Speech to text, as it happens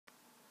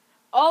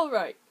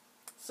Alright,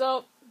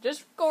 so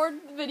just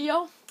recorded the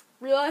video,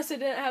 realized I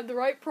didn't have the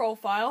right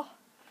profile,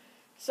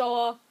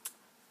 so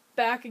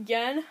back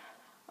again.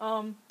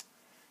 As you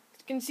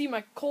can see,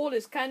 my cold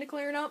is kind of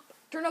clearing up.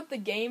 Turn up the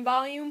game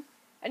volume.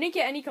 I didn't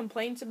get any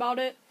complaints about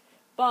it,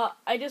 but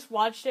I just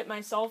watched it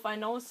myself. I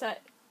noticed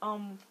that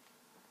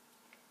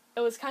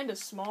it was kind of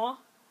small.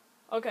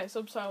 Okay,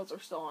 subtitles are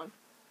still on.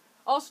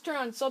 Also turn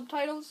on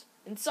subtitles,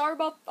 and sorry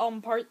about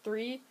part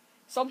 3.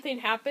 Something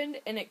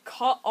happened and it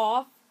cut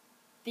off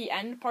the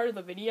end part of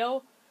the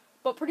video,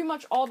 but pretty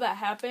much all that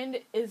happened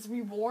is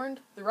we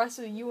warned the rest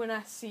of the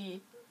UNSC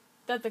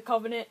that the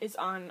Covenant is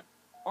on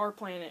our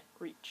planet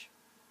Reach.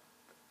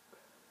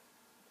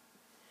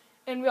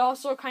 And we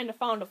also kind of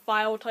found a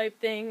file type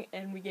thing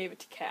and we gave it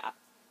to Kat.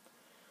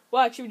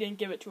 Well, actually we didn't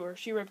give it to her.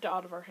 She ripped it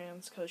out of our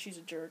hands because she's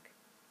a jerk.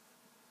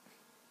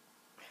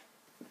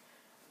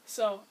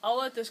 So, I'll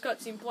let this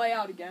cutscene play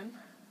out again.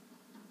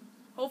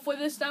 Hopefully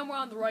this time we're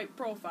on the right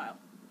profile.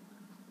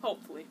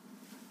 Hopefully.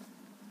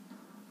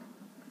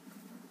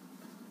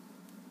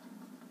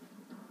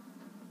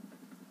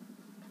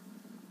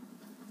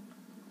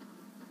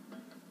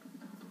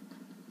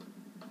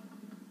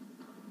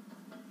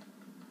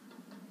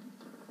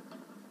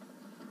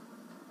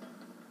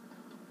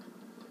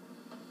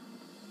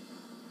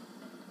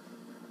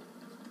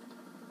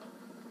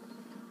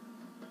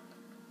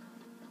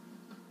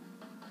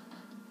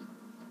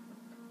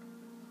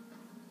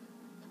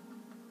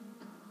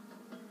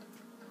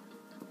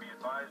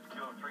 Advised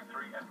Kilo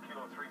 33 and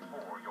Kilo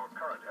 34, your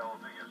current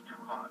LZ is too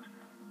hot.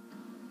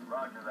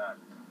 Roger that.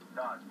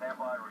 Don, stand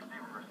by and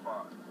receive a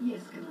response.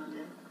 Yes,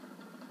 Commander.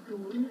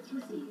 Coordinates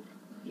received.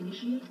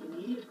 Initiate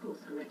immediate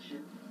course correction.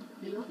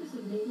 The Office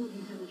of Naval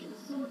Intelligence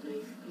Sword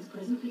Base is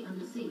presently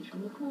under siege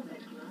from a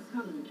Corvette-class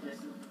Covenant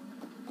vessel.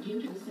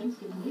 Due to the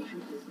sensitive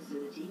nature of this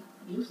facility,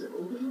 use of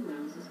orbital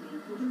rounds has been,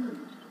 for the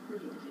moment,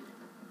 prohibited.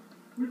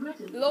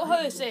 Regrettably, They'll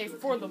have to say,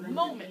 for the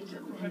moment,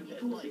 enemy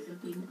forces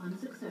have been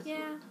unsuccessful.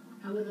 Yeah.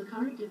 However,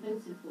 current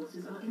defensive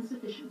forces are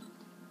insufficient.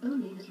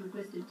 ONI has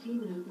requested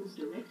Team Noble's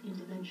direct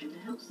intervention to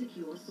help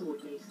secure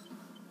Sword Base.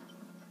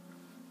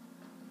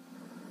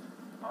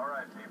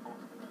 Alright, people.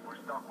 We're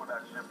stuck with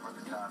that ship for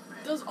the time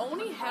being. Does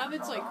ONI have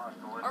its, like,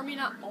 I mean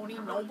not ONI,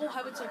 Noble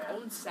have its, like,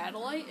 own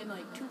satellite and,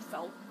 like, 2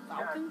 Falcons?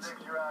 Cat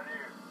 6, you're out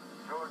here.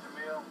 George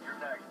Emil, you're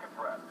next. Get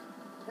prepped.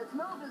 Let's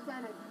move,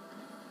 Lieutenant.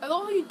 I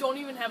love how you don't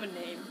even have a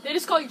name. They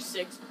just call you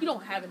 6. You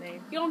don't have a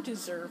name. You don't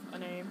deserve a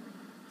name.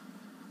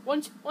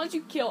 Once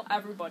you kill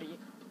everybody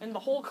in the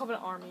whole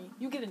Covenant army,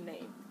 you get a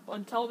name. But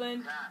until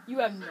then, you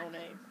have no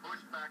name.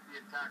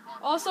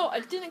 Also, I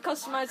didn't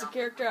customize the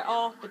character at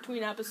all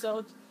between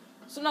episodes,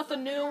 so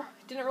nothing new.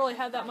 Didn't really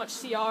have that much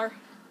CR.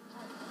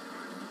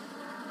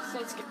 So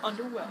let's get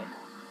underway.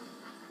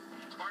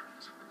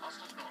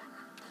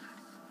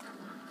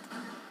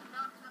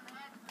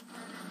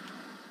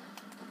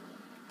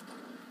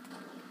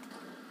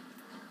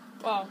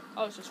 Wow,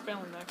 I was just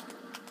failing there.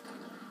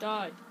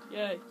 Die.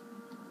 Yay.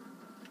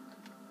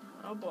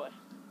 Oh boy.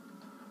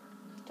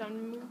 Time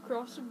to move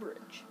across the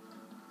bridge.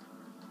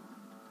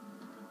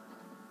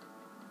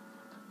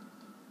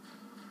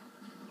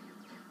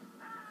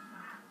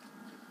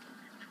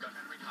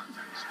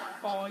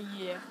 Oh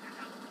yeah.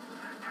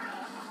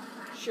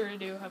 Sure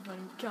do have any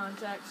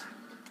contacts.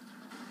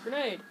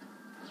 Grenade.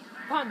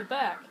 Behind the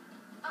back.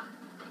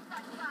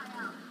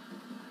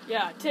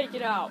 Yeah, take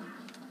it out.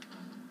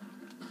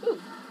 Ooh.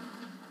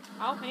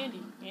 How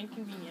handy and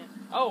convenient.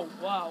 Oh,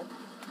 wow.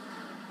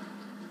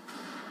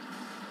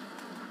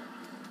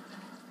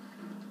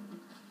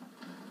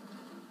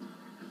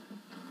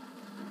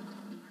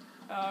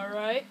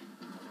 Alright.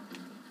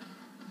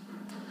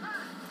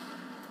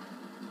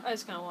 I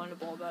just kind of wanted to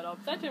blow that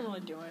up. That didn't really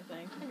do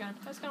anything. Again,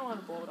 I just kind of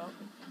wanted to blow it up.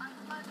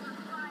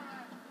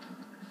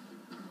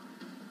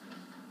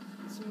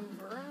 Let's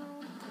move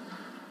around.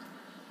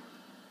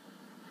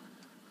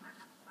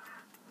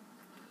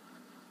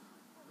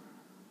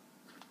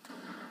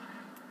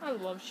 I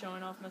love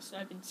showing off my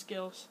sniping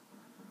skills.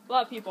 A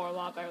lot of people are a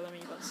lot better than me,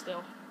 but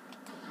still.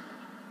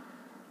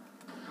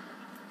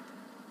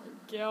 There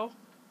we go.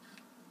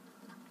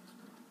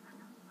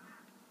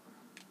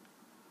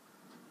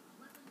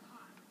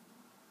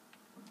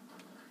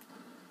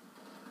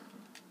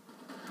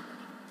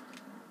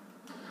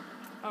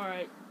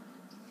 Alright.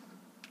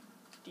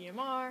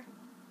 DMR.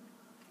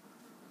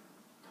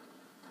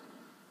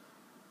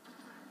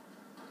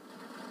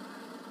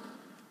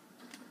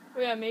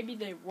 Well, yeah, maybe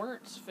they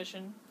weren't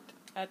sufficient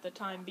at the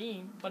time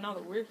being, but now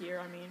that we're here,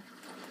 I mean,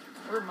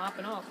 we're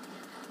mopping up.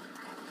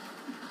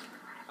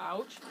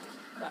 Ouch.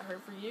 That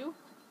hurt for you.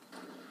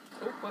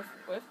 Oh, whiff,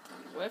 whiff,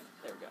 whiff.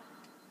 There we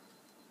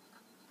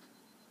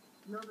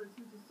go.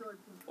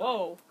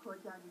 Whoa.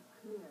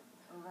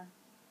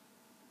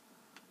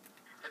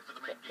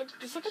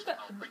 Just look at that.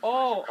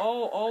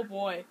 Oh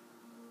boy.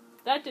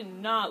 That did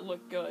not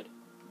look good.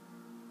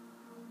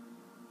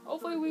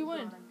 Hopefully we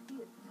win.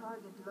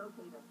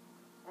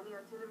 Any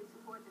artillery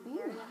support in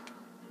the area?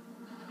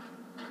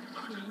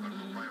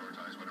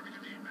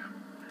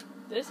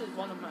 This is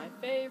one of my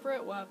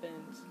favorite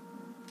weapons.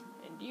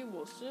 And you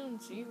will soon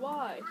see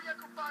why.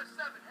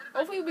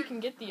 Hopefully we can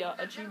get the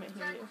achievement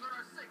here.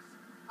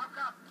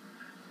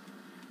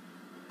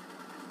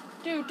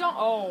 Dude, don't.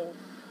 Oh.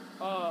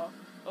 Oh.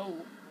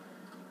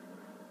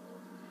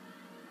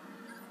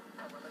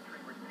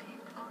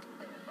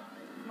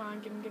 Come on,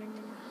 get him.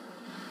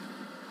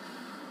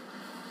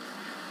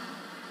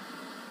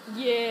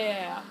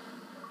 Yeah.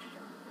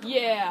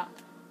 Yeah.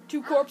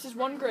 2 corpses,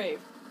 1 grave.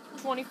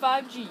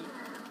 25G.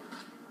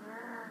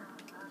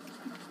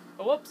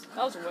 Oh, whoops.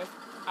 That was a whiff.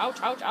 Ouch.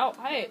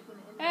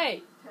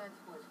 Hey.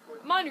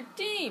 I'm on your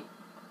team.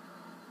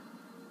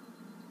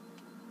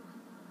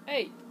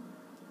 Hey.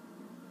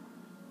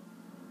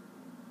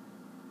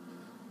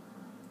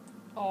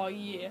 Oh,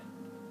 yeah.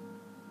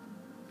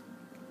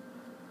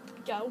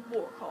 Got a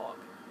Warthog.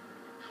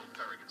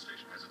 Farragut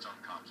Station has its own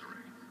comms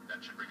array.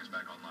 That should bring us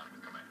back online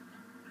with command.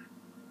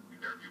 The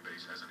Airview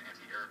base has an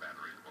anti-air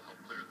battery that will help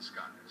clear the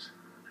skies.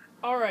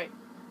 Alright.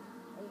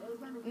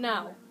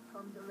 Now,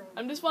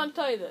 I just want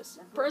to tell you this.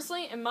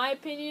 Personally, in my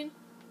opinion,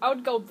 I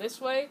would go this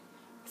way.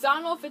 Because I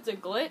don't know if it's a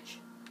glitch,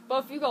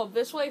 but if you go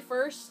this way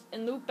first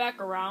and loop back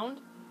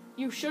around,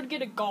 you should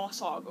get a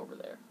Goshawk over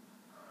there.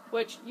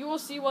 Which, you will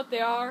see what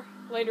they are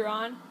later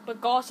on, but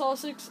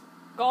Goshawks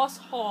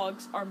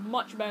are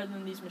much better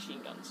than these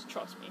machine guns,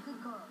 trust me.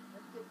 Good call.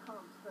 Let's get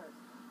comms first.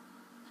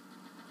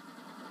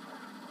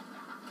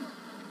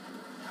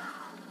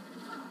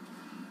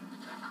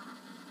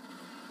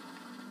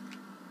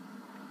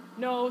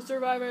 No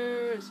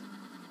survivors!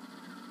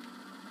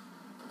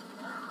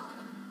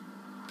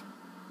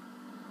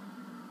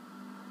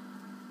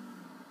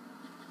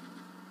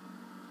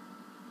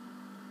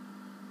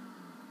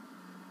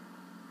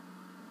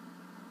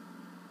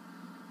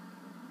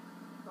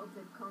 Hope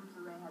that comms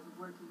array has a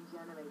working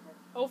generator.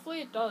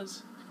 Hopefully it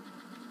does.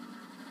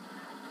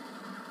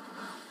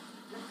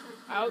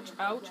 Ouch.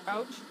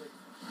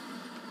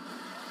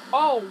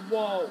 Oh,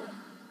 whoa.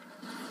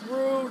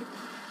 Rude.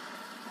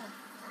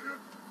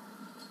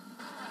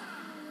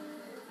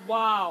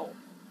 Wow.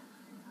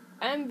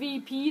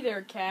 MVP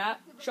there,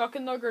 cat.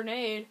 Chucking the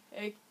grenade.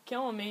 Hey,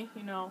 killing me,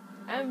 you know.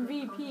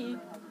 MVP.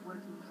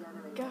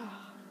 God.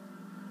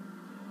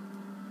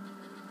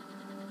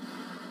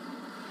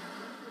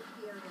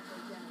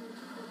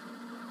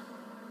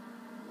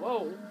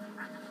 Whoa.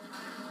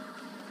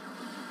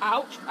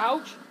 Ouch.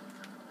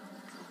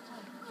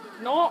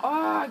 No,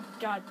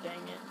 god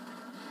dang it.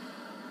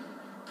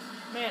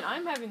 Man,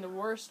 I'm having the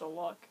worst of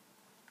luck.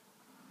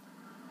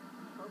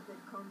 Hope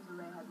that comms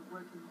array has a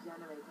working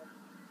generator.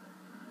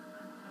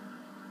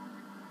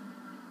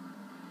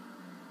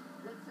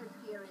 Let's search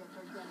the area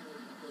for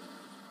generators.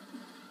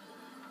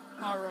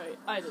 Alright,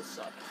 I just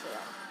suck. So.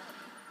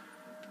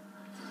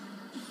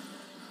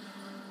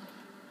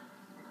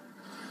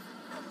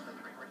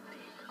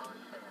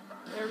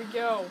 There we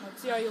go.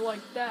 Let's see how you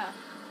like that.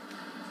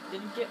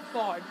 Didn't get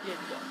far, did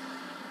ya?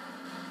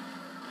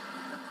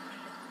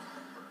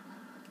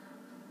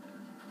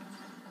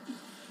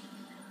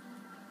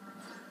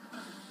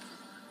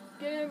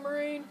 Get in,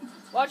 Marine.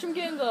 Watch him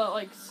get in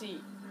the,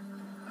 seat.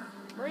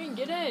 Marine,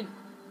 get in.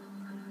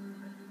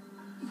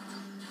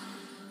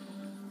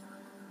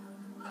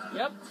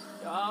 Yep.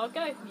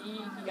 Okay. He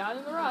got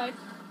in the ride.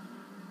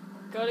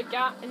 Could have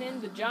gotten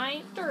in the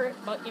giant turret,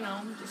 but,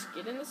 just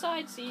get in the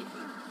side seat.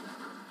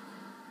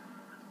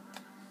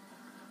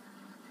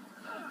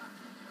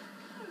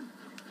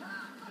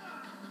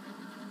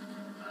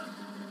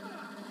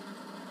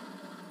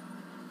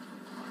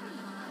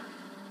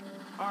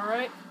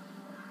 Alright.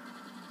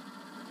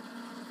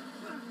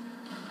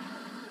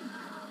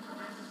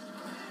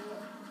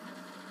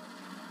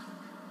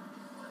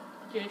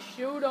 Just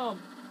shoot him.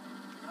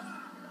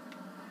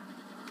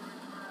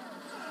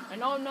 I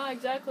know I'm not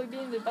exactly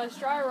being the best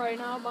driver right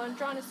now, but I'm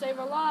trying to save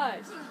our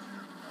lives.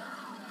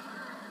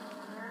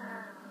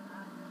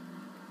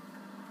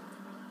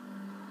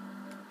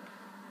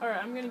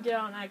 Alright, I'm gonna get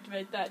out and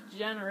activate that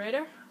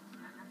generator.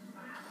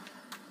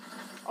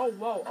 Oh,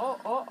 whoa.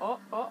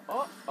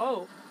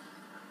 Oh.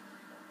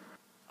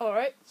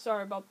 Alright,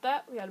 sorry about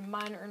that. We had a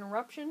minor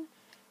interruption.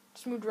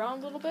 Just moved around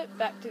a little bit.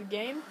 Back to the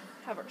game.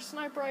 Have our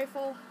sniper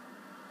rifle.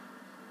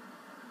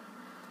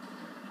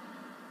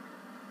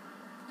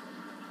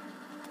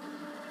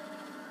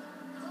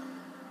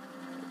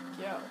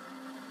 Go.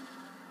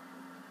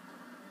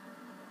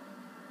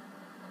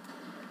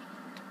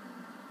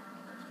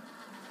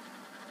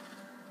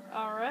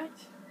 Alright.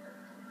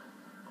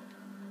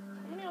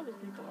 How many other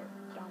people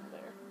are down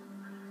there?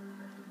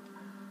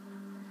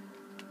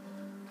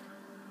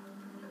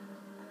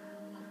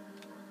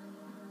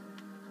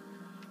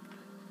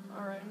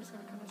 Alright, I'm just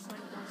gonna kind of snipe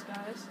those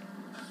guys.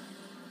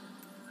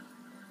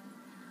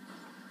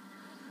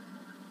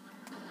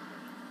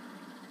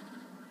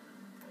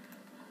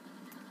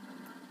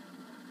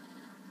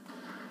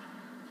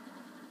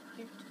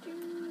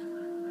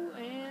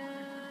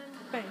 And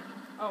bang.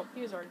 Oh,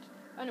 he was already.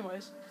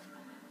 Anyways.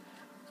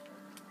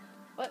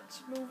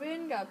 Let's move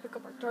in. Gotta pick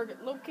up our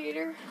target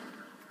locator.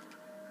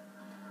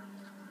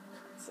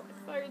 Some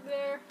fire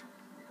there.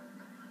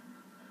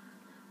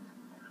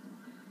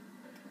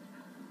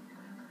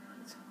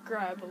 Let's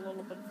grab a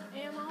little bit of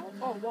ammo.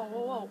 Oh, whoa,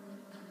 whoa, whoa.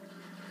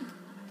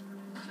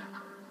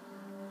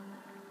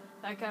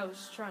 That guy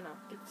was trying to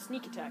get the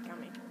sneak attack on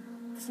me.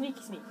 The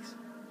sneaky sneaks.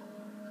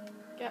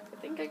 Yeah, I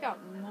think I got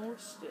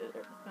most of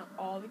it, not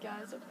all the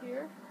guys up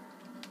here.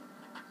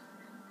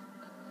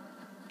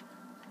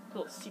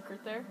 Little secret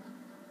there.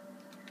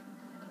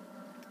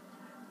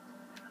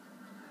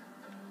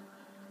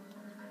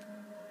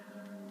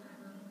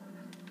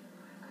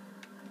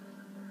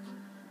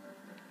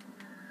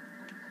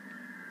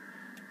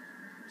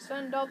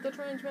 Send out the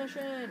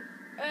transmission.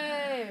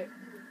 Hey,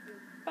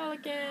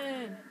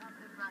 Pelican.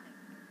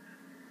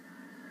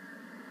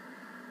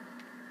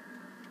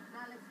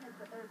 Now let's head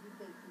for Airbus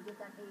base and get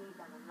that AA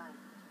gun online.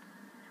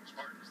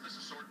 Spartans, this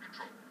is Sword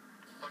Control.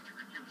 Thought you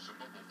could use some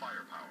mobile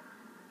firepower.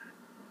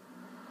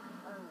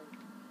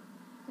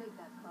 Take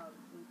that call,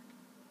 please.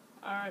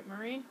 Alright,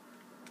 Marine.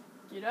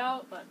 Get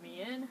out. Let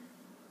me in.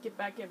 Get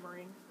back in,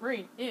 Marine.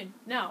 Marine, in.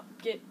 Now.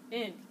 Get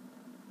in.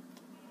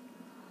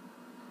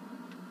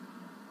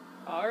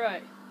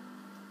 Alright.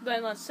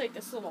 Then let's take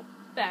this little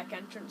back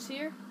entrance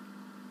here.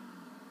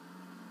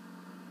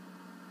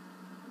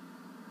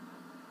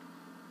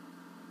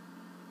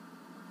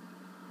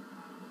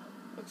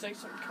 Looks like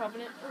some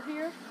Covenant are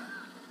here.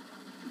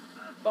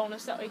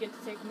 Bonus that we get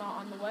to take them out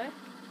on the way.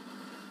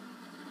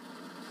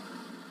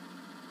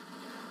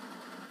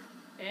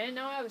 And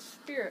now I have a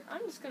spirit.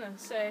 I'm just gonna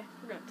say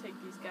we're gonna take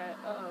these guys.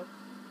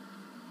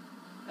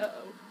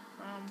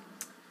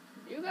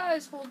 You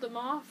guys hold them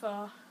off.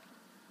 I'll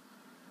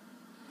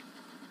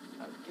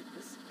get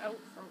this out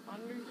from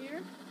under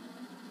here.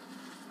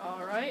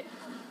 Alright.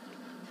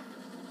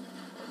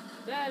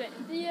 That it.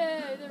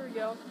 Yeah, there we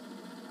go.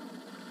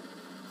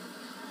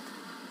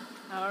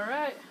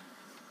 Alright.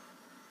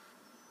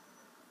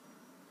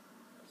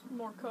 Some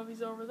more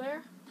coveys over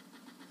there.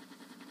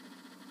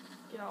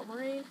 Get out,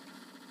 Marine.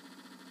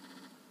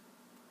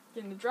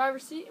 Get in the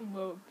driver's seat and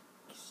we'll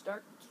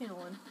start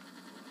killing.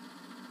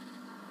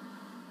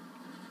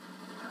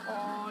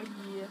 Oh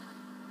yeah.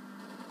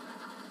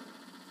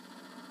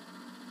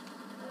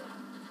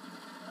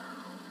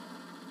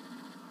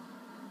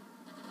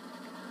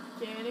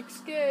 Can't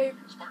escape.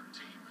 Spartan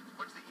team,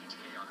 what's the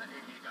ETA on that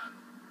AA gun?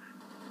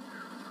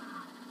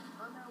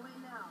 On our way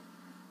now.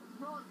 Let's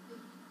roll,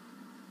 Steve.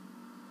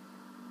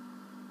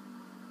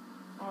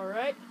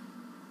 Alright.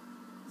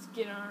 Let's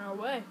get on our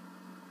way.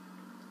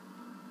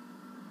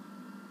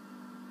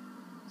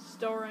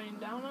 Still raining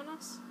down on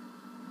us.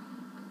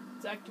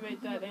 Let's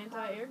activate that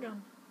anti-air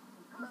gun.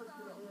 Close to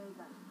the AA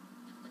gun.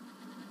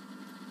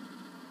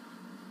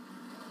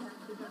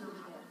 That's the gun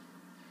over there.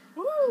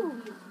 Woo!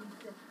 Please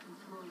reset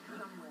control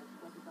somewhere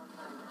to get it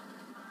online.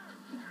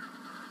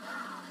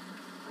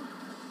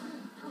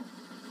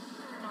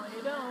 No,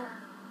 you don't.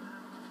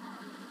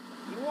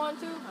 You want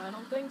to? I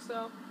don't think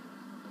so.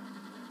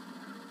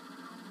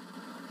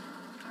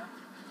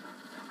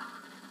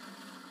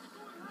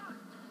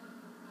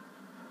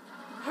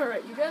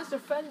 Alright, you guys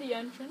defend the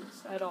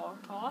entrance at all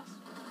costs.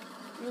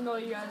 Even though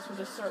you guys will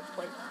just start,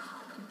 like,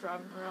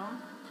 driving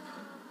around.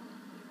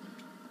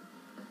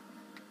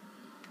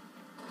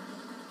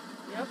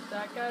 Yep,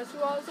 that guy's who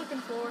I was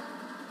looking for.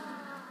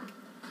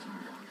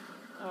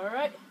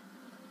 Alright.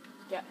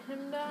 Get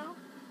him down.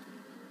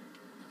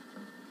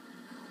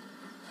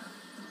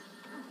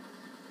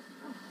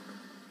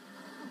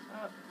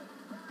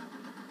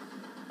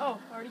 Oh,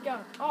 already got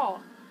him.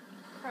 Oh,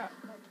 crap.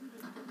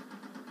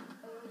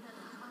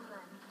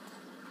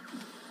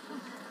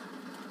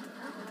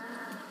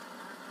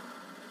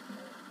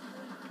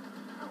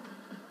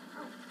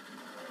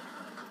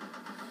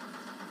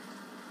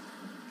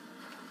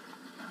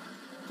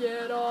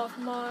 Get off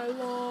my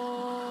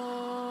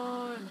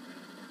lawn!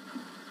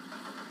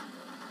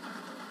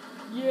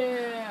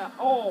 Yeah!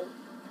 Oh!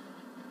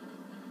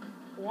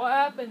 What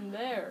happened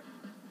there?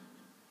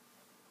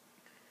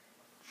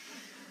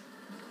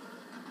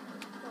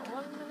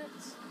 11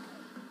 minutes.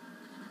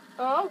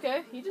 Oh,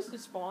 okay. He just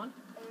despawned.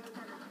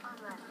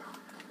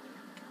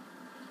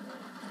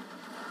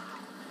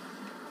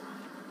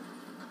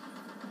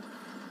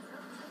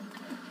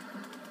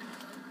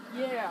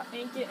 Yeah,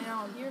 ain't getting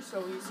out of here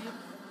so easy.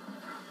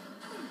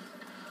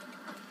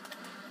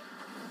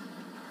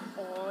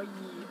 Oh, yeah.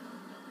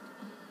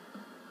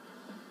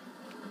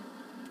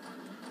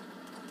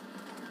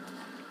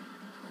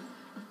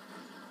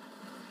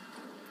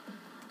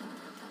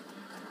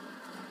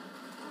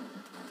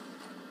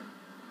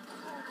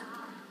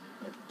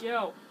 Let's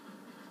go.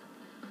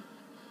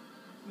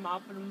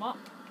 Mopping them up.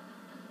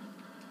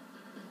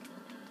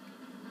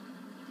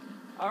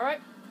 Alright,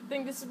 I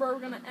think this is where we're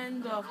going to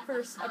end the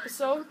first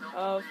episode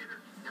of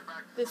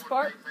this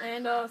part.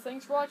 And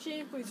thanks for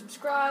watching. Please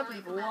subscribe,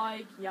 leave a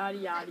like, yada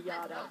yada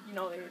yada. You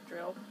know the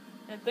drill.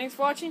 And thanks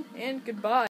for watching, and goodbye.